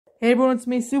Hey everyone, it's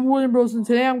me, Super William Bros, and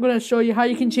today I'm going to show you how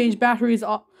you can change batteries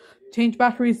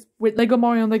with Lego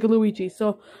Mario and Lego Luigi.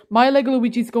 So, my Lego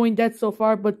Luigi is going dead so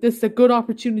far, but this is a good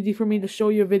opportunity for me to show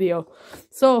you a video.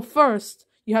 So, first,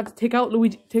 you have to take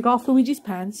off Luigi's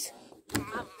pants.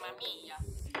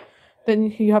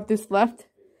 Then you have this left.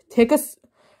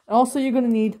 Also you're going to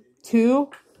need 2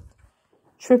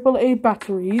 AAA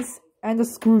batteries and a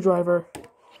screwdriver.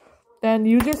 Then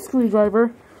use your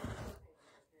screwdriver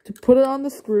to put it on the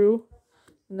screw,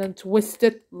 and then twist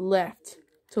it left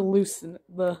to loosen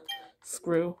the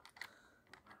screw.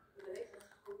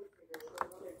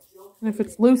 And if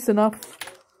it's loose enough,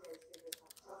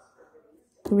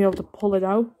 you'll be able to pull it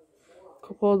out.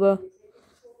 Pull the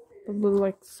little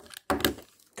like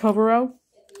cover out.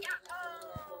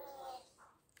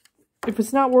 If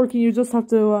it's not working, you just have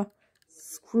to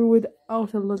screw it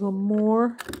out a little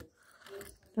more.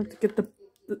 You have to get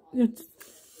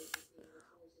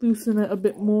loosen it a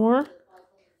bit more.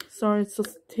 Sorry, it's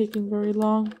just taking very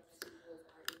long.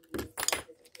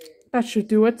 That should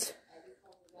do it.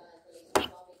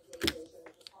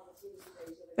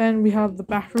 Then we have the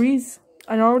batteries.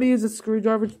 I already used a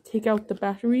screwdriver to take out the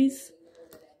batteries.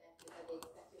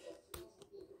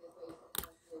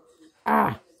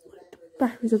 The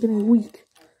batteries are getting weak.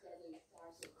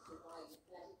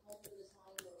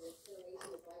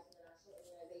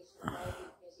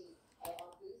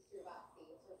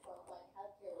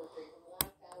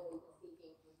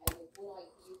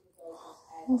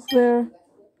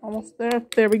 Almost there.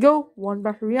 There we go. 1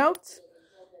 battery out.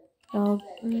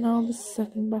 Now the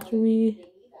second battery.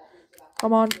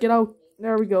 Come on, get out.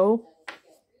 There we go.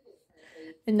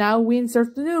 And now we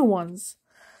insert the new ones.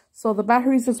 So the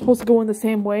batteries are supposed to go in the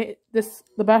same way.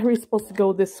 The battery is supposed to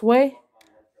go this way.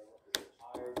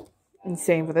 And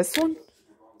same for this one.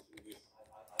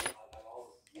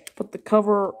 Put the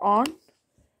cover on.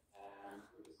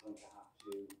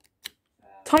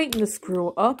 Tighten the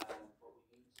screw up.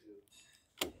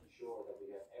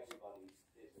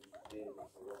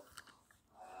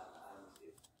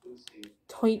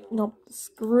 Tighten up the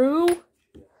screw.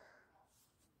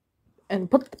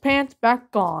 And put the pants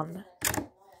back on.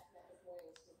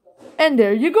 And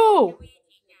there you go!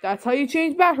 That's how you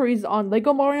change batteries on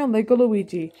Lego Mario and Lego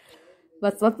Luigi.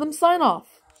 Let's let them sign off.